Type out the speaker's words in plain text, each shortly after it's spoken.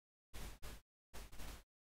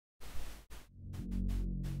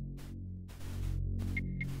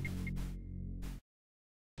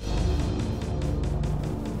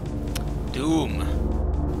Doom.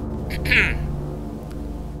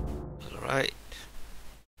 Alright.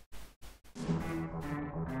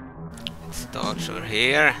 It starts over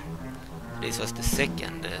here. This was the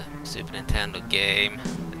second Super Nintendo game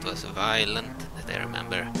that was violent, that I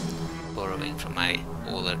remember borrowing from my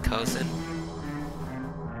older cousin.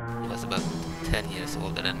 He was about 10 years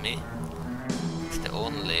older than me. It's the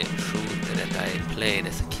only shooter that I played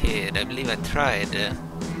as a kid. I believe I tried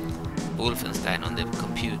Wolfenstein on the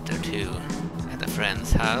computer too, at a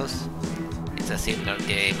friend's house. It's a similar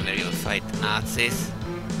game where you fight Nazis.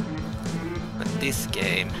 But this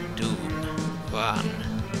game, Doom 1,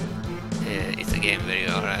 it's a game where you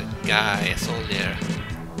are a guy, a soldier,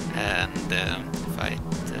 and fight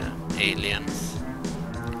aliens.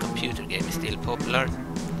 The computer game is still popular.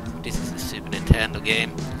 This is a Super Nintendo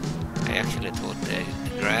game. I actually thought the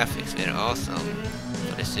graphics were awesome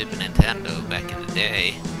for the Super Nintendo back in the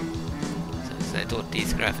day. So I thought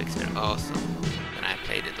these graphics were awesome when I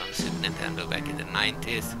played it on Super Nintendo back in the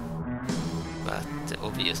 90's. But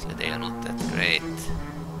obviously they are not that great.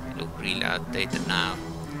 They look really outdated now.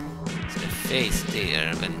 So the face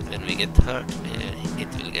there, when we get hurt, it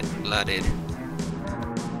will get bloodied.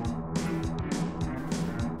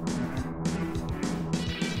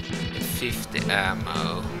 The 50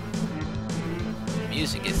 ammo. The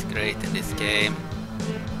music is great in this game.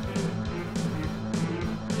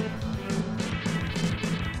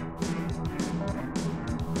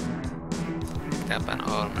 Picked up an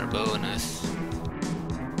armor bonus.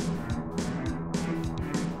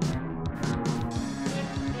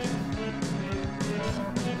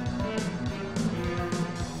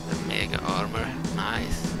 Armor,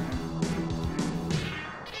 nice.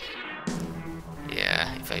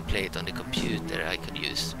 Yeah, if I play it on the computer I could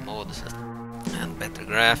use mods and better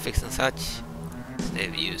graphics and such. So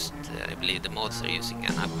they've used, I believe the mods are using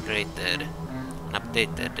an updated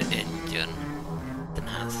engine that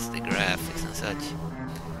enhances the graphics and such.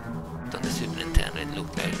 But on the Super Nintendo it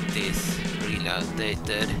looked like this, really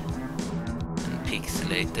outdated and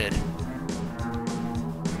pixelated.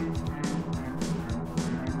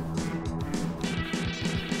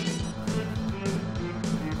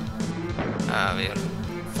 We are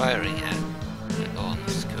firing on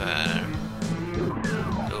square,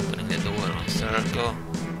 opening the door on circle.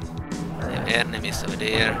 We have enemies over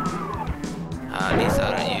there. These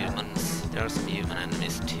are humans. There are some human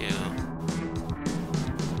enemies too.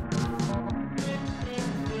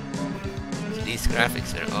 So these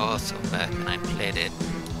graphics were awesome back when I played it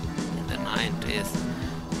in the 90's.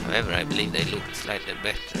 However, I believe they looked slightly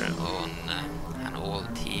better on an old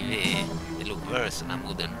TV. They look worse on a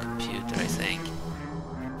modern computer, I think.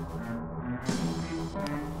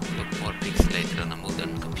 They look more pixelated on a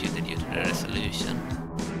modern computer due to the resolution.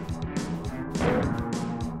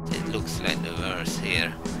 It looks slightly worse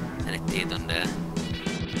here than it did on the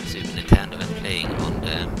Super Nintendo when playing on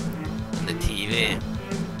the TV.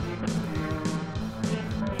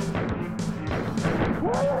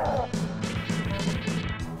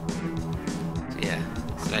 So yeah,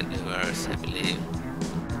 slightly worse, I believe.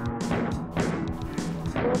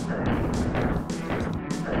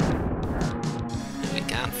 And we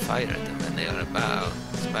can't fire at them when they are above,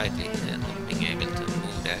 despite not being able to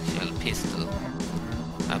move the actual pistol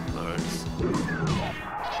upwards.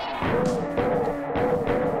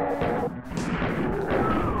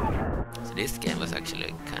 So this game was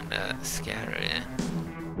actually kinda scary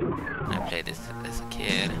when I played this as a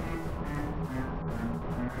kid.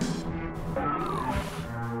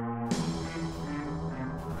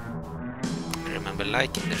 I remember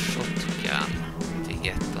liking the shotgun to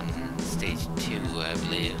get on stage 2, I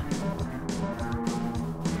believe.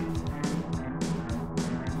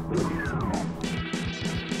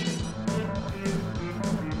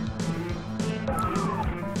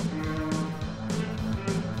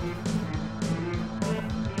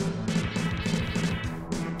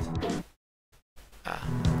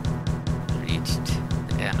 Reached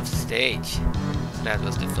the end of the stage. So that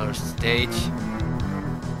was the first stage.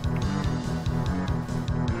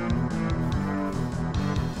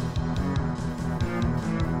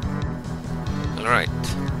 Alright,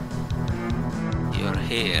 you're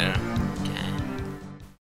here. Okay.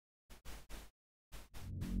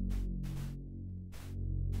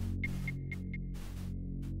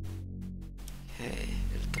 Okay,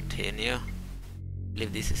 we'll continue. I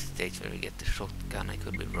believe this is the stage where we get the shotgun, I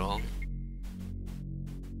could be wrong.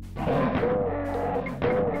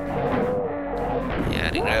 Yeah,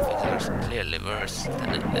 the graphics are clearly worse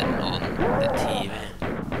than on the TV.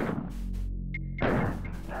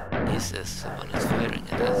 This is someone is firing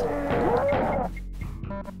at us.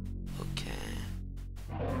 Okay.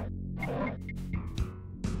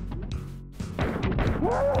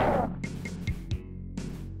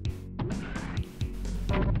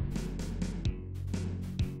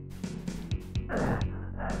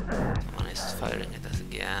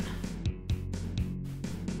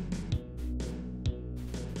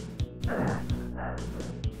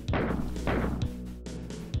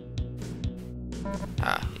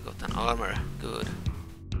 Ah, we got an armor. Good.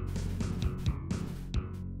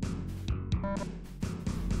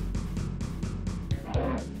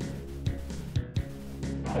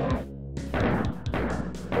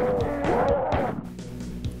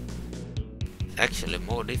 It's actually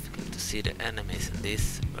more difficult to see the enemies in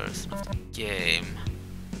this version of the game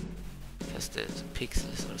because the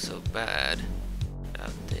pixels are so bad and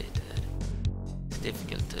outdated. It's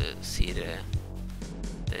difficult to see the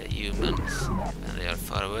humans when they are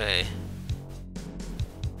far away.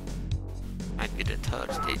 Might be the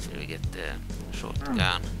third stage where we get the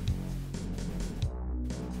shotgun.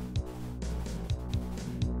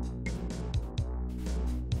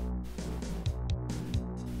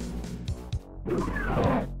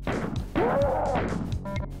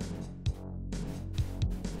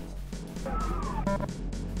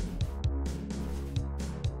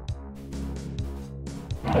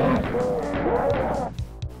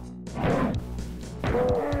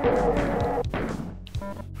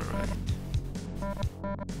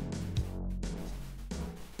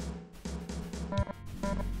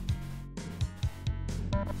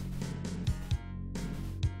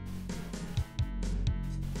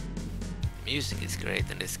 Music is great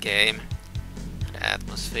in this game, and the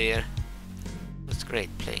atmosphere. It was great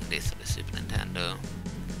playing this on the Super Nintendo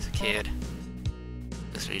as a kid.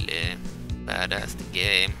 It was really badass, the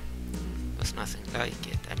game. There was nothing like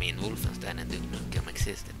it. I mean, Wolfenstein and Duke Nukem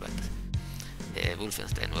existed, but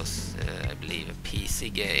Wolfenstein was, I believe, a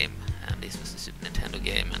PC game, and this was a Super Nintendo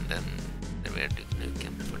game, and then there were Duke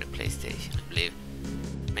Nukem for the PlayStation, I believe.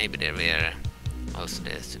 Maybe there were also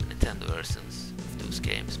the Super Nintendo versions of those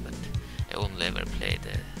games, but I only ever played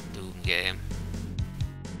the Doom game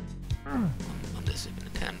on the Super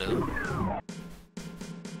Nintendo.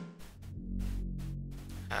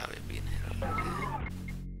 Ah, we've been here already.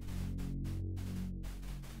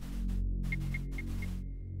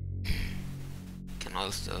 Can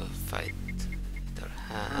also fight with our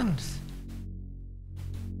hands.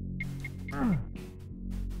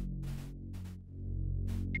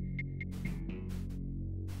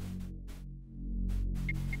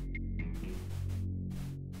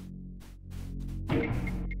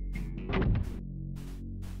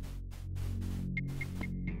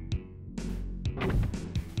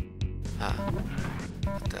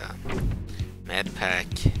 Got a med pack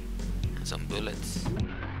and some bullets.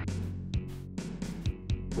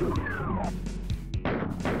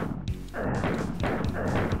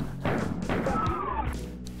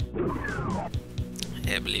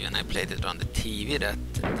 I believe when I played it on the TV that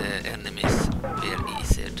the enemies were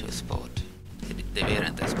easier to spot. They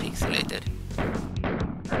weren't as pixelated.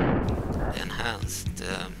 The enhanced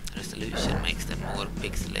resolution makes them more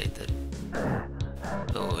pixelated.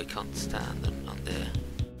 So we can't stand on the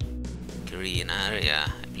green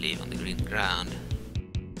area, I believe, on the green ground.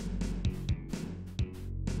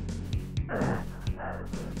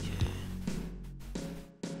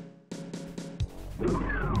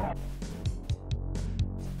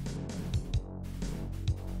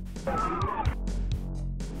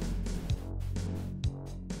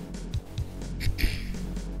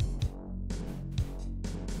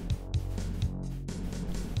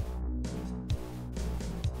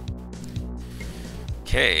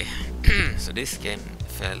 Okay, so this game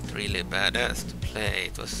felt really badass to play.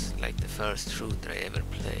 It was like the first shooter I ever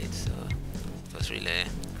played, so it was really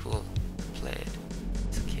cool to play it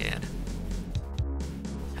as a kid.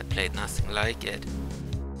 I played nothing like it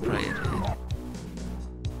prior to it.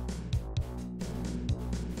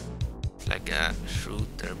 It's like a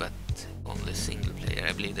shooter, but only single player.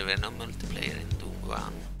 I believe there were no multiplayer in Doom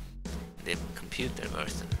 1. In the computer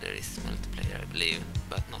version there is multiplayer, I believe,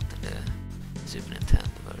 but not in the Super Nintendo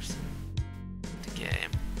version of the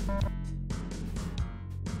game.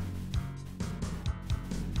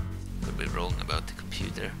 Could be wrong about the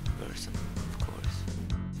computer version, of course.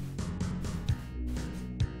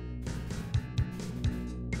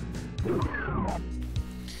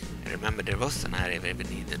 I remember there was an area where we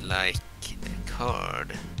needed like a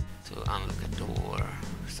card to unlock a door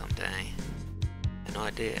or something. I have no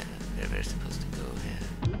idea where we're supposed to go here.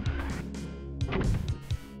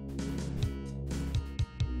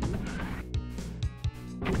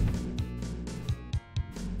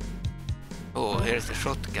 Oh, here's the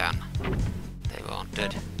shotgun they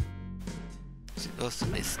wanted. So it goes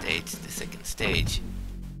on this stage, the second stage.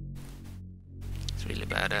 It's really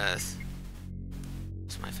badass.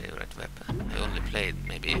 It's my favorite weapon. I only played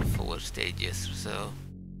maybe 4 stages or so.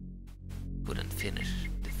 Couldn't finish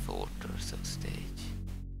the 4th or so stage.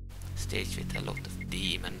 Stage with a lot of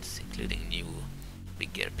demons, including new,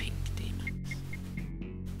 bigger pink demons.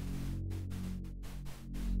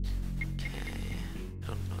 Okay.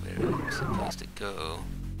 I'm supposed to go.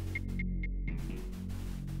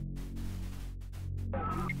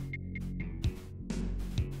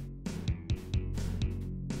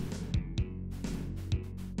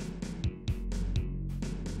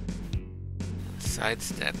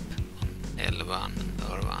 Sidestep on L1 and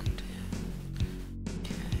R1.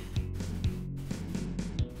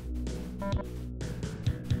 Okay.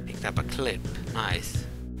 Picked up a clip. Nice.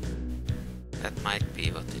 That might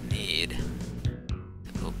be what we need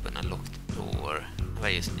to open a locked door.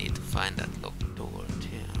 I just need to find that locked door too.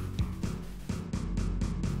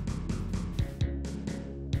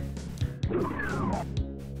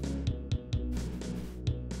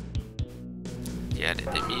 Yeah,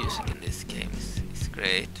 the music in this game is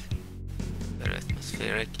great. Very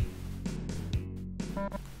atmospheric.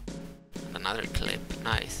 Another clip.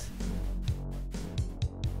 Nice.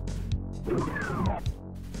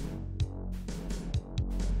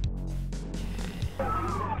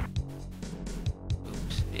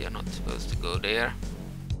 Oops, we are not supposed to go there.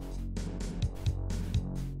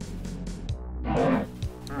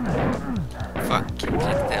 Fuck,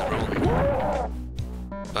 clicked the wrong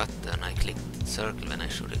button. I clicked circle when I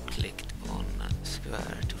should have clicked on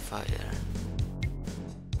square to fire.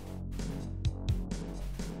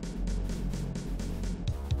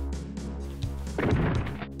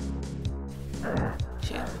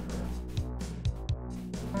 Shit.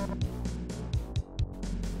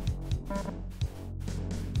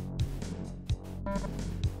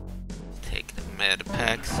 Take the med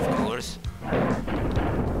packs, of course.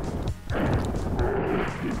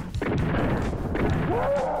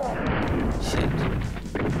 Shit.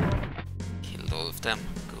 Killed all of them.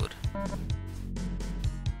 Good.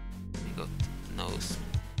 We got nose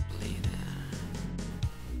bleed there.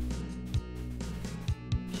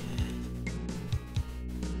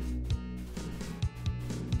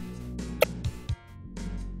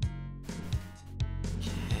 Okay.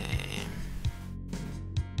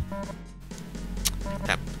 Picked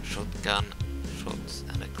up shotgun, shots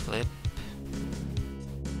and a clip.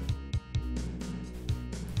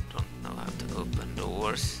 Open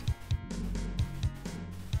doors.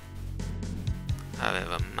 I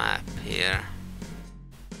have a map here.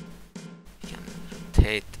 You can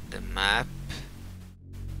rotate the map.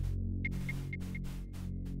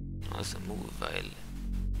 Also move while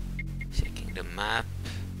checking the map.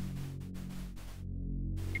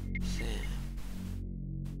 See.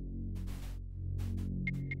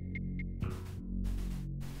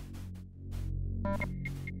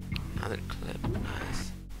 Another clip,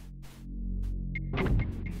 nice.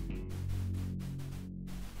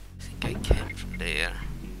 I came from there.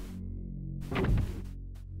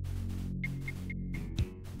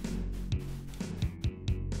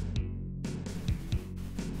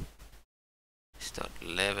 Start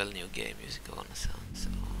level, new game music on, sounds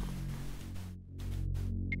on.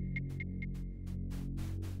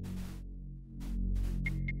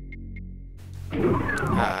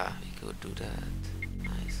 Ah, we could do that.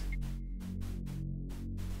 Nice.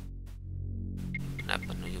 Open up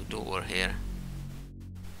a new door here.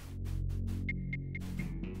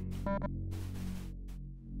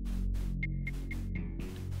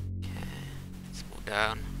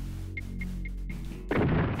 Down. I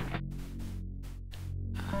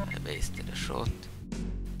wasted a shot.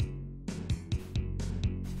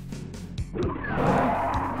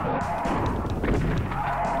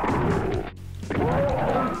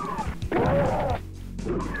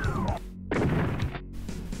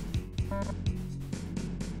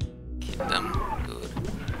 Kill them. Good.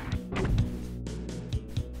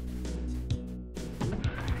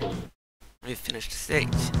 We finished the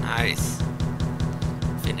stage. Nice.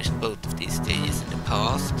 Finished both of these stages in the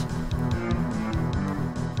past.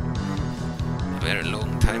 A very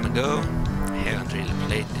long time ago. I haven't really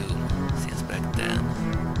played Doom since back then.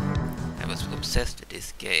 I was obsessed with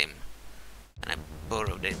this game and I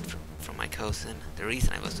borrowed it from my cousin. The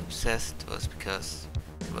reason I was obsessed was because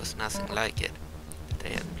there was nothing like it that I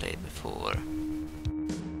had played before.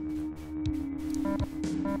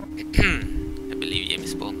 I believe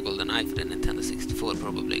James Bond GoldenEye for the Nintendo 64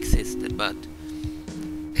 probably existed, but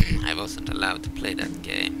I wasn't allowed to play that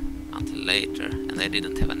game until later, and I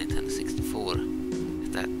didn't have a Nintendo 64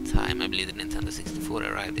 at that time. I believe the Nintendo 64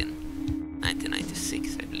 arrived in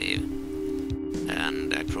 1996, I believe,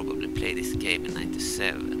 and I probably played this game in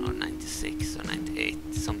 97 or 96 or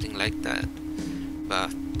 98, something like that,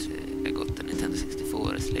 but I got the Nintendo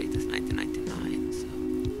 64 as late as 1999, so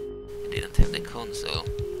I didn't have the console.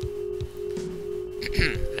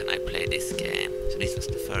 And I played this game, so this was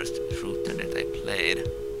the first shooter that I played.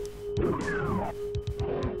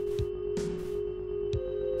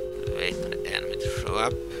 Wait for the enemy to show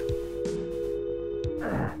up.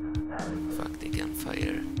 Fuck, they can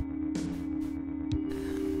fire.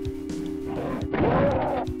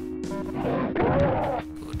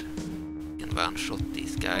 Good. Can one-shot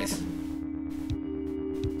these guys.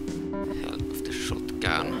 Help with the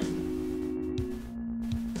shotgun.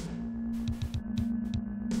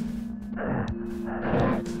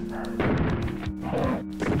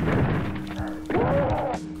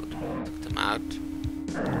 Good. Took them out.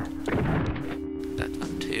 That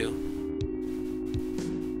one too.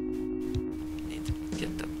 Need to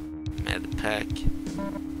get the med pack.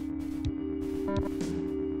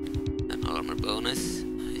 An armor bonus.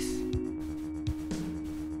 Nice.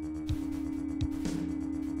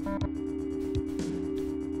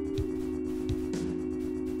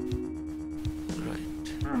 Alright.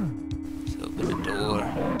 Let's open the door.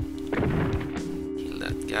 Kill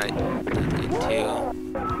that guy. That guy too.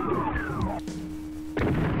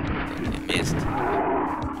 But we missed.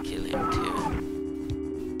 Kill him too.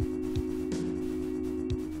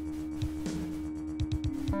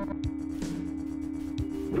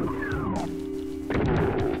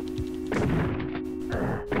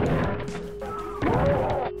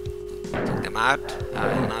 Took them out.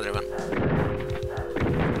 Another one.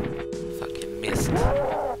 Fucking missed.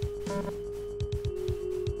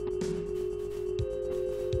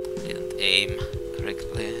 Didn't aim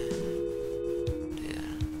correctly.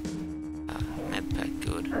 There. Medpack,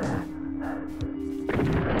 good.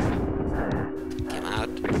 Took him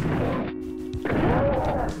out.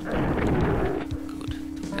 Good.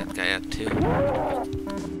 Took that guy out too.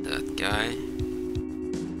 That guy.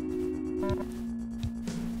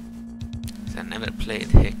 So I never played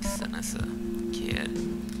Hexen as a kid.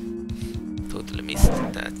 Totally missed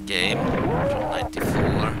that game from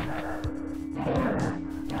 '94.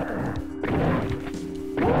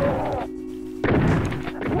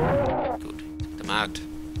 Good. Took them out.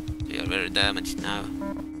 They are very damaged now.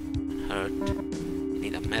 And hurt. You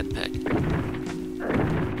need a med pack. Took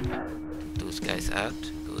those guys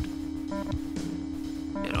out. Good.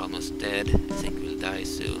 They're almost dead. I think we'll die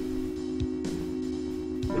soon.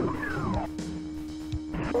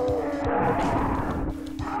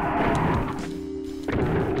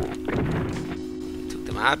 Took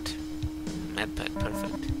them out. Medpack,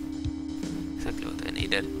 perfect. Exactly what I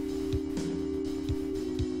needed.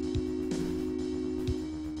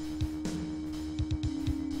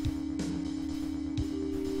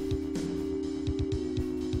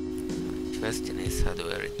 The question is, how do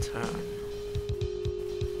I return?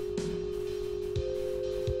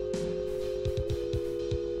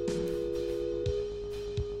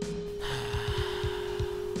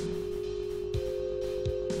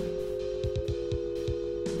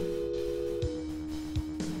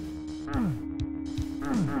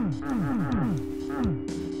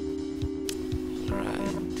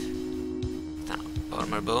 Right. Now,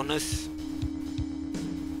 armor bonus.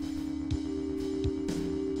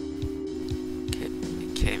 Okay,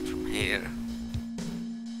 it came from here.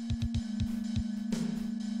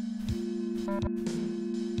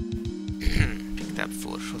 Picked up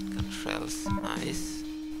 4 shotgun shells. Nice.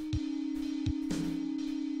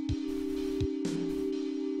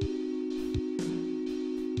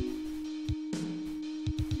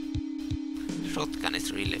 Shotgun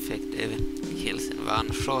is really effective. It kills in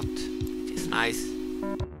one shot, which is nice.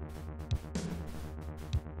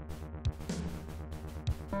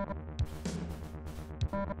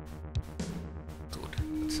 Good.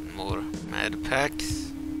 Got some more med packs.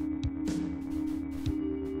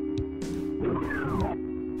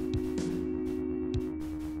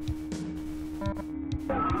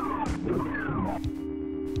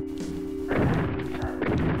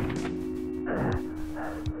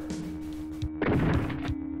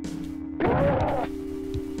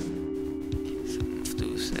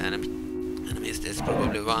 Enemies, there's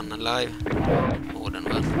probably one alive. More than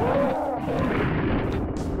one.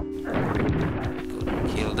 Go and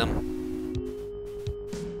kill them.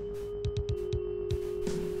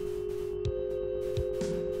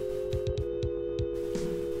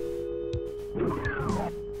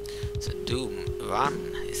 So Doom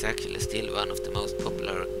 1 is actually still one of the most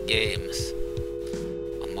popular games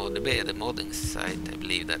on ModDB, the modding site. I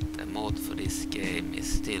believe that the mod for this game is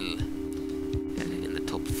still in the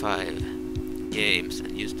top 5 games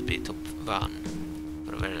and used to be top 1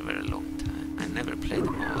 for a very, very long time. I never played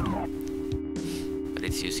the mod, but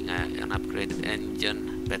it's using an upgraded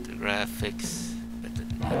engine, better graphics, better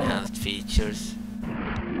enhanced features.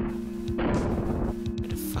 Where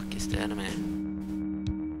the fuck is the enemy?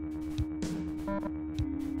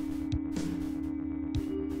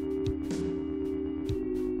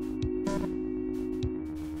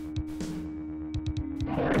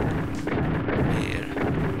 Here.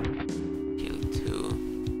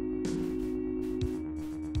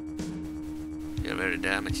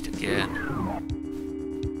 damaged again.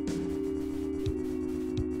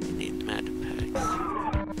 We need med packs.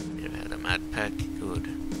 Here we had a med pack, good.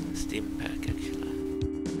 Stim pack actually.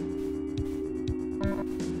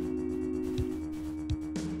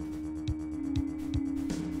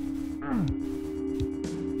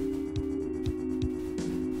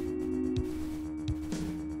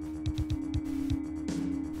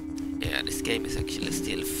 Yeah, this game is actually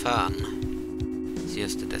still fun. It's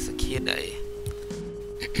just that as a kid I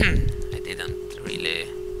didn't really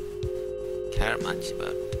care much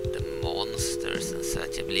about the monsters and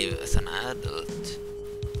such. I believe as an adult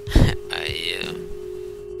I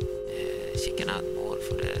chicken out more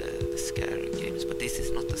for the scary games. But this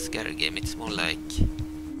is not a scary game, it's more like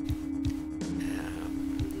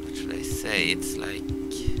what should I say? It's like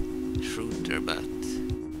shooter, but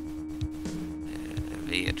a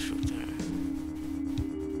weird shooter.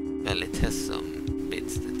 Well, it has some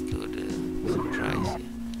bits that could surprise you.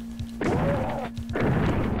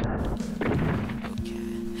 Okay,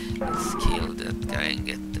 let's kill that guy and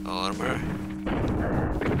get the armor.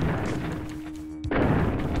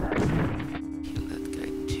 Kill that guy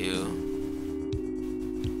too.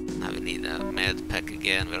 Now we need a med pack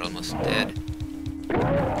again, we're almost dead.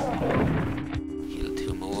 Kill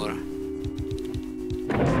two more.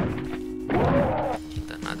 Kill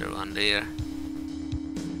another one there.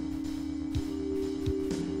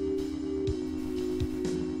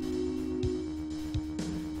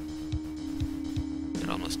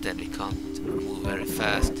 Almost dead, we can't move very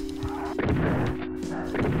fast.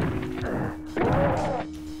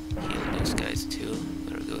 Kill those guys too,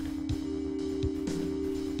 very good.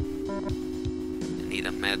 We need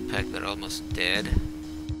a med pack, we're almost dead.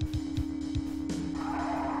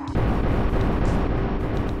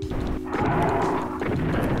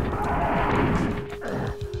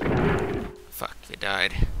 Fuck, we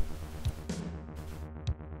died.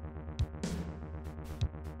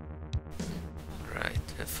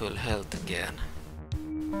 Full health again.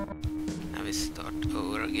 Now we start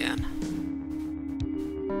over again.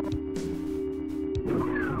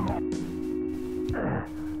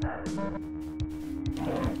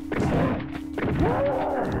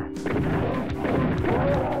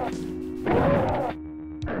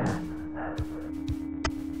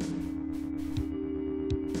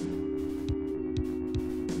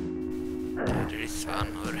 Okay, there is one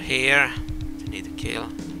over here. We need to kill.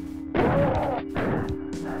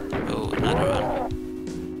 Another one.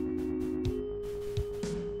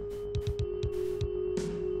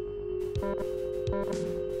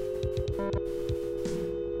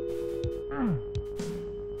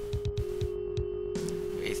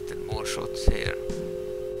 Wasted more shots here.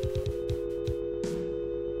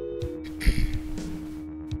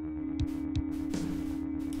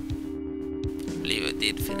 I believe I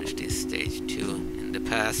did finish this stage 2 in the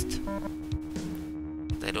past.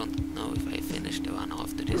 But I don't know if I finished the one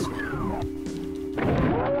after this one.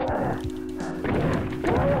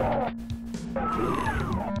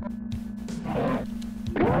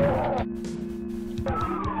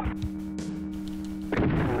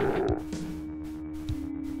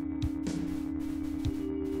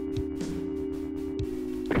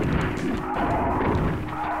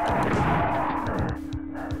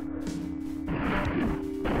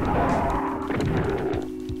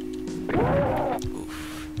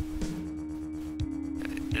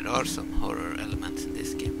 There are some horror elements in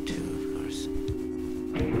this game too, of course.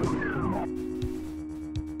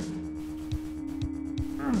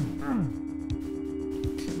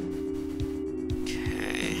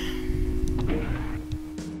 Okay.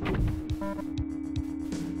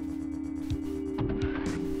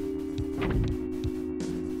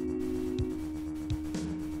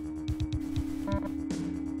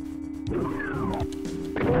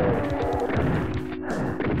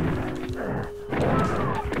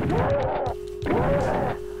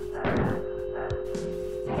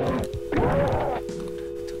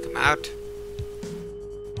 Out.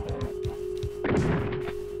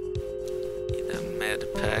 Need a med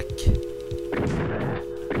pack.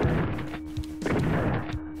 I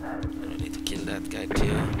need to kill that guy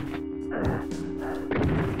too.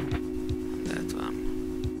 And that one.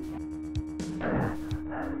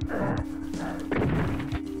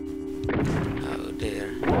 Oh dear.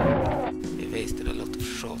 We wasted a lot of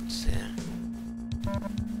shots here.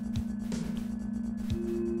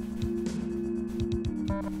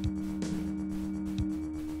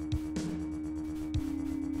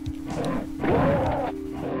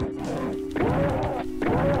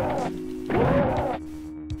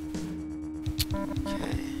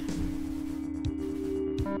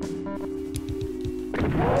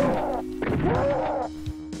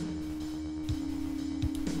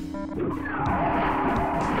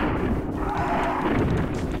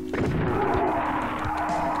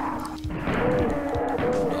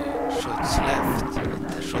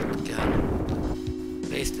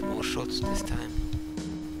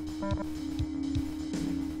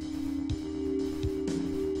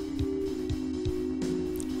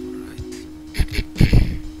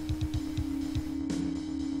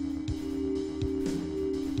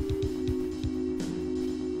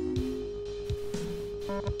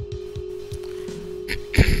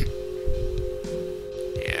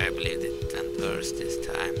 reverse this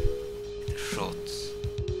time. The shots.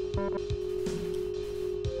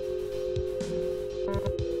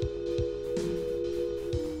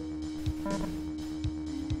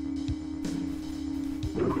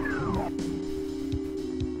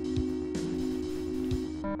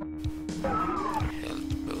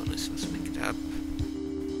 Health bonus was picked up.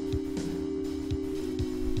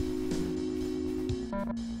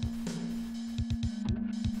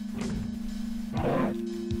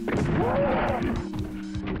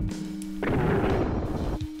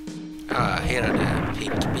 Ah, here are the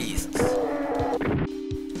pink beasts.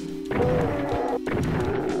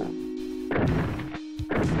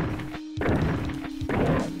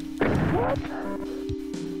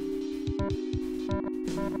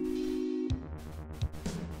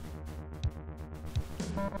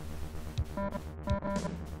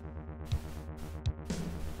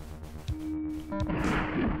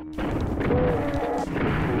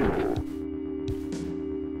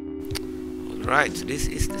 Right, so this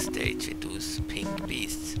is the stage with those pink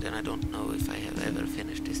beasts. Then I don't know if I have ever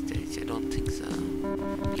finished this stage. I don't think so. I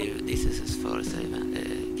believe this is as far as I came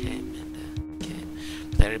in the game.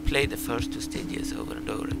 But I replayed the first two stages over and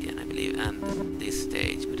over again, I believe, and this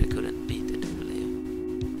stage, but I couldn't beat it, I believe.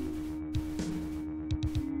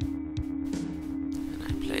 And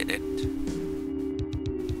I played it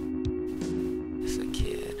as a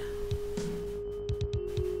kid.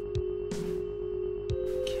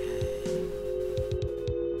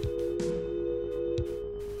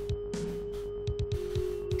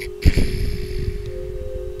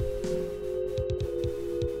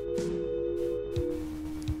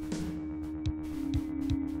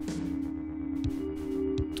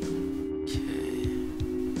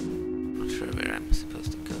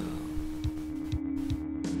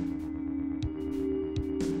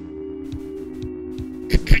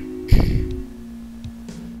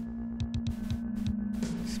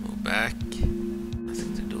 Back,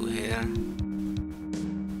 nothing to do here.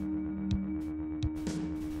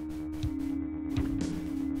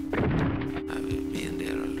 Have we been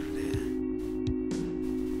there already?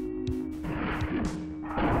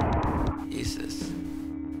 Jesus,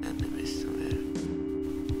 enemies somewhere.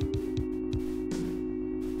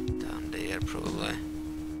 Down there probably.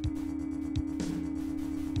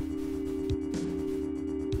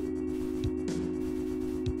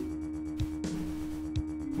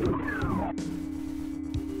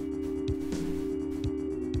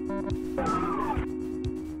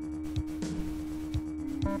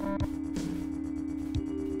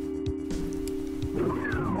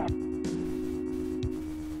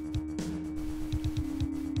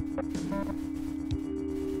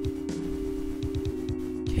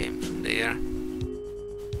 Came from there.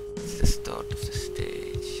 It's the start of the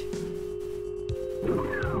stage.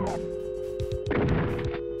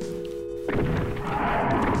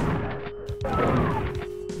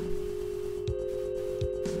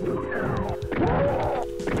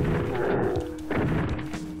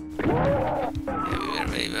 Yeah, we were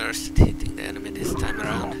way worse at hitting the enemy this time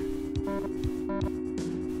around.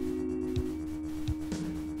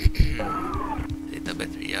 Did a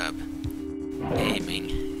better job aiming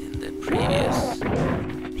in the previous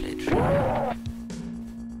playthrough.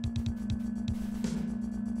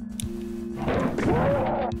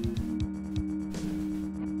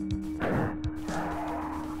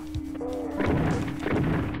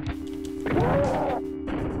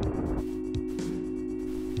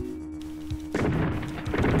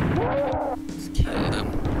 Let's kill them.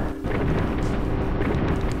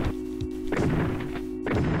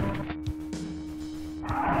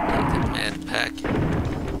 Take the med pack.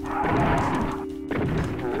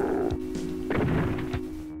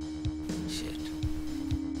 Shit.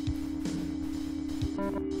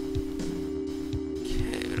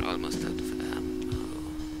 Okay, we're almost out of ammo.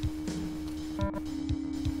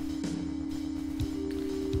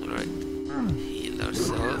 Alright, heal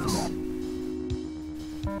ourselves.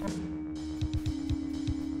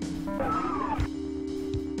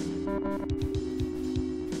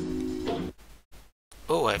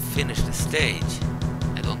 Oh, I finished the stage.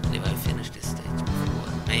 I don't believe I finished this stage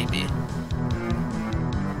before. Maybe.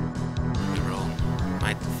 Could be wrong.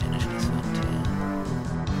 Might have finished this one too.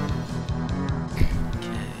 Okay.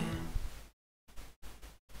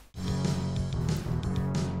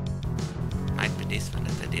 Might be this one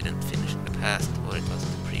that I didn't finish in the past, or it was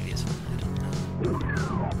the previous one. I don't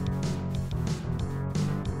know.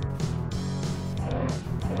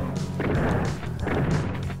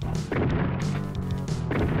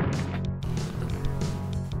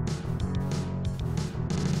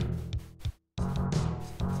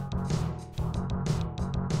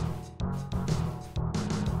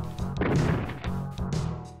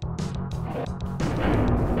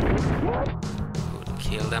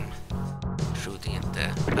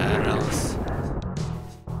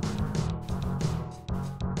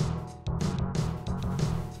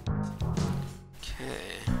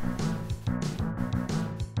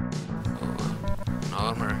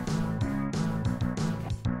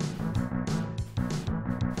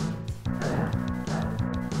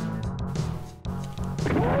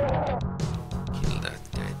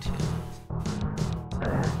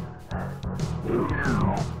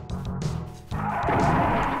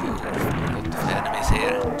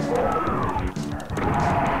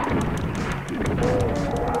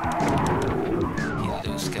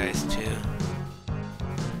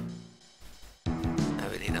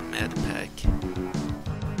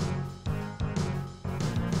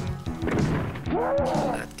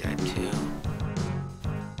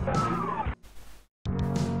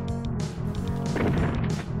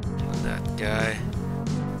 guy.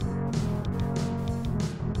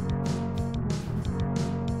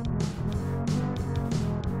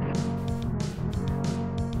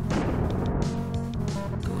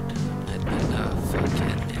 Good. Fuck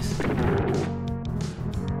enemies.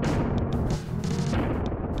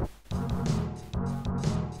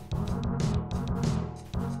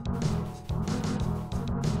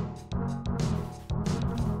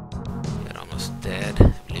 We're almost dead. I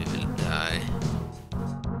believe we'll die.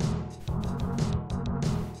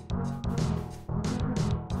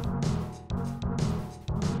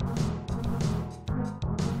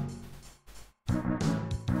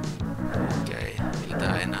 Okay, we'll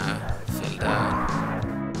die now. Fell down.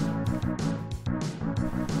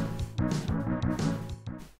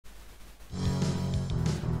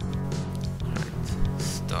 Right,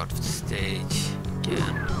 start the stage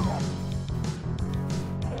again.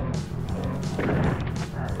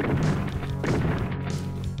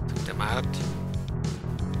 Took them out.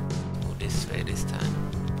 Go this way this time.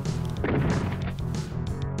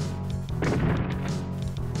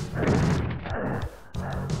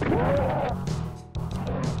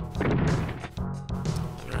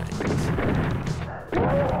 Alright.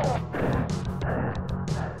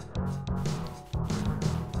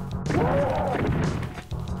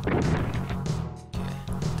 Okay,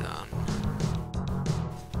 done.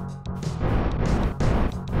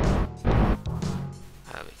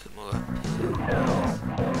 We could move up here.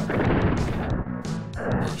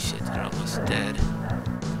 Oh shit, we're almost dead.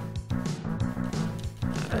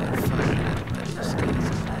 Fire a little bit of those guys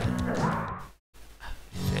up there.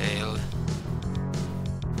 Failed.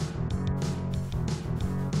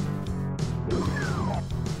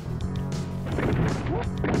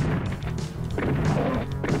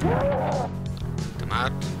 Took them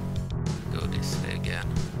out. Go this way again.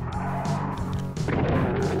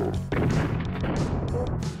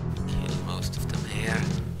 Kill most of them here.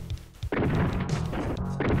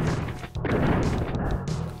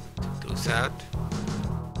 Take those out.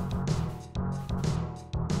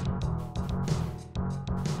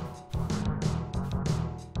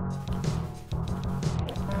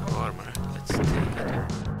 Armor, let's take it.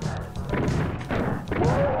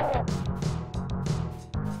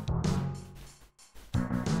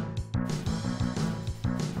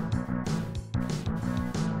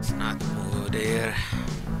 Let's not move there.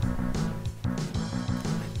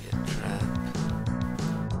 Might be a trap.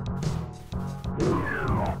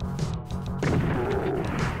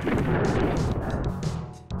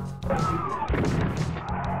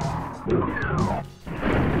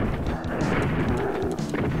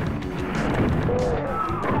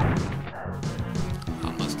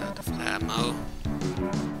 Almost out of ammo.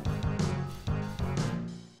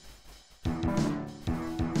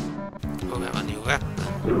 Oh, we have a new weapon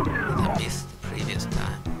that I missed the previous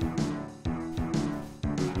time.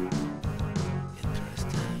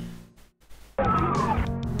 Interesting.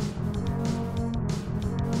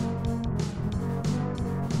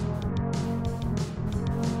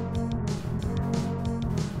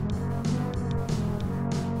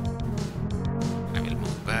 I will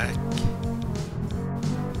move back.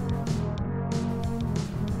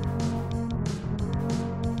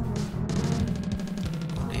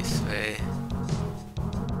 Go this way.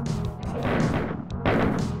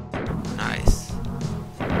 Nice.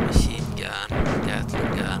 Machine gun,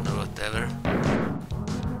 Gatling gun or whatever.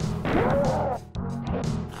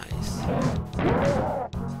 Nice.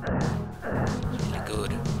 Really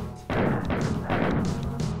good.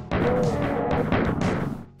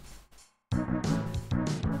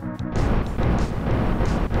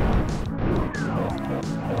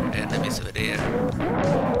 Enemies over there.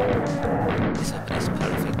 This weapon is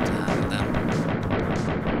perfect to handle them.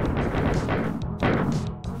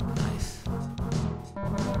 Nice.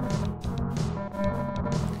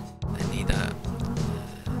 I need a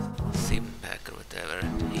sim pack or whatever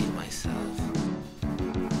to heal myself.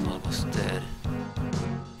 I'm almost dead.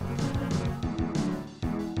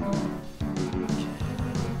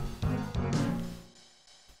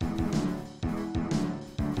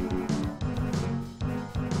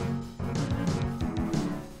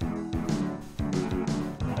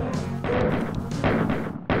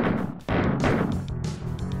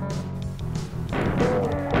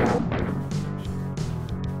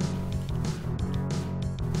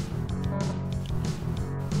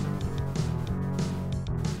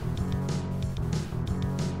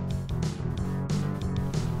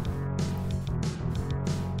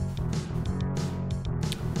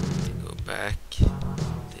 Back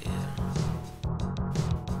there.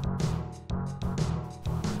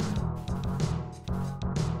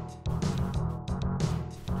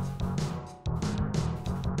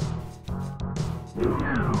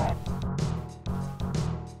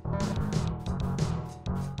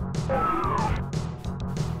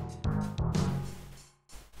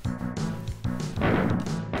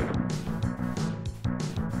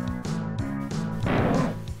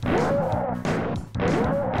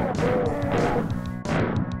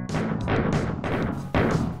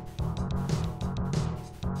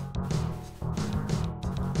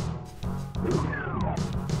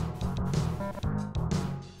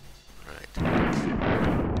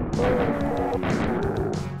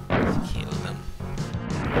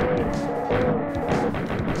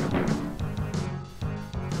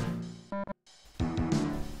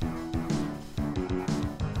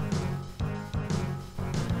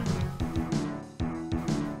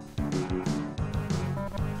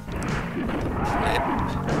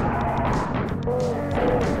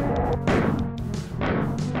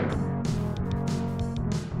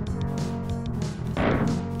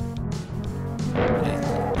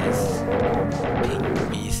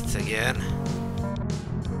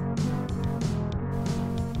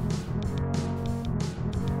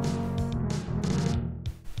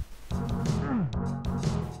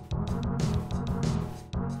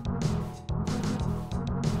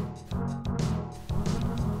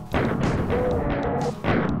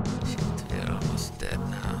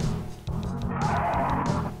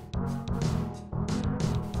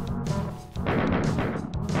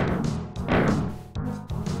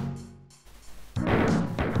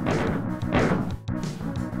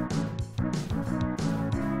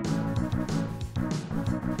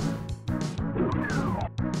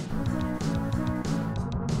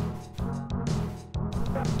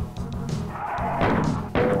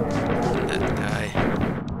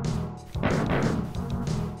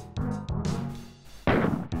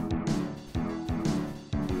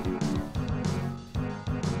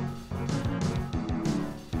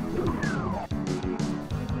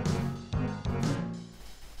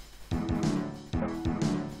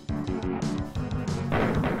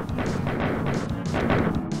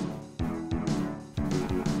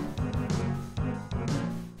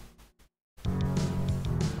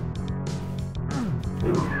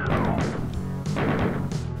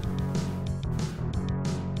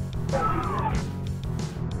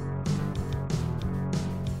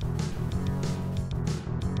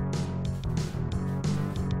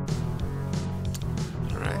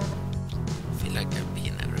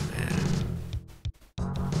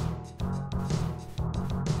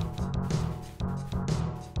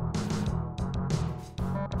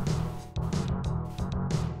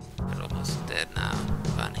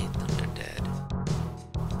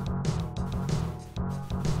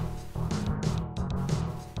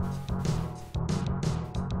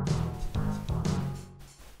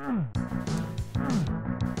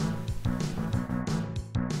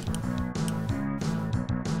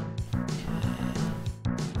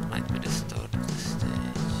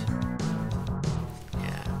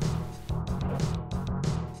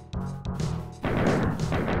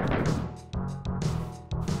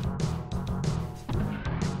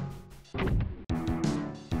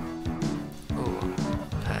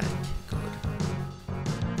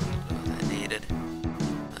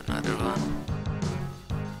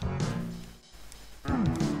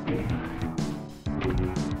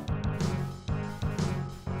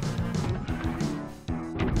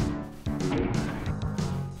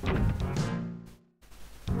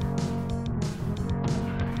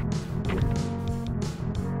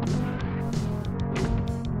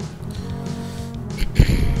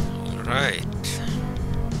 Right.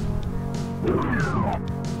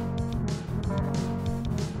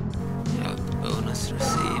 Health bonus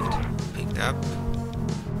received. Picked up.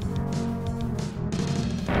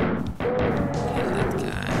 Kill that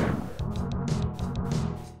guy.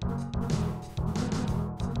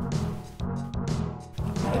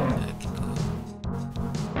 Back, go.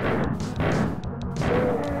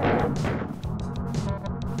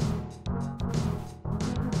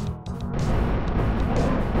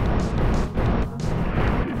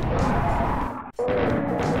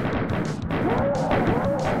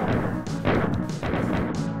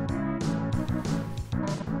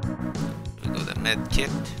 Kit.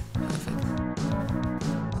 Perfect.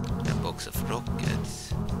 A box of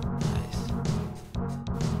rockets. Nice.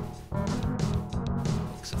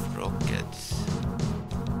 Box of rockets.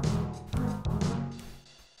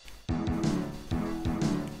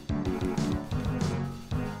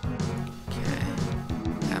 Okay.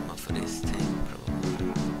 Ammo for this thing, probably.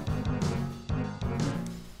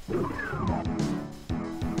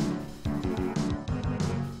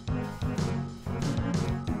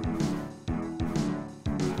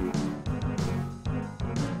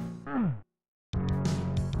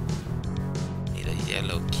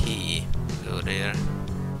 go there.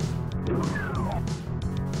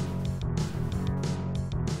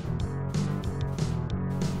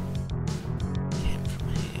 Came from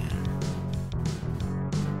here.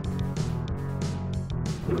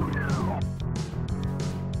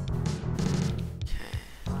 Okay,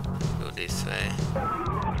 go this way.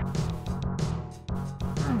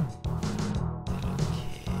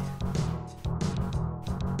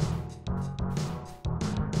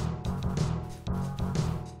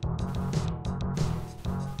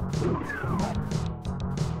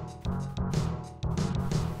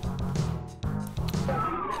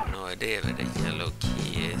 No idea where the yellow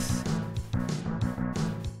key is.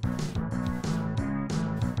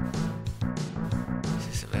 This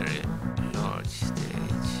is a very large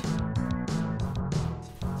stage.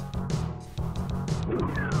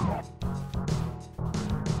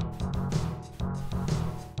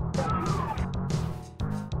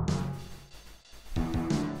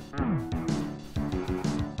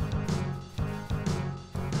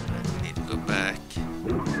 I need to go back.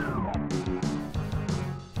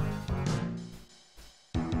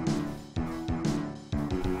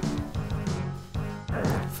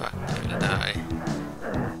 Fuck, I will die.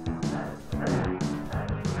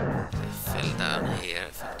 I fell down here,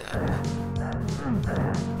 fucked up.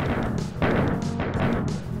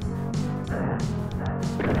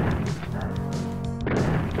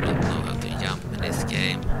 I don't know how to jump in this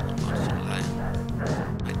game, unfortunately.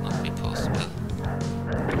 Might not be possible.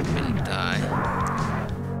 I will die.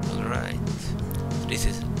 Alright. So this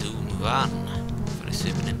is Doom 1 for the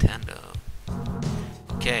Super Nintendo.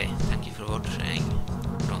 Okay, thank you for watching.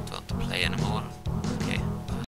 Don't want to play anymore.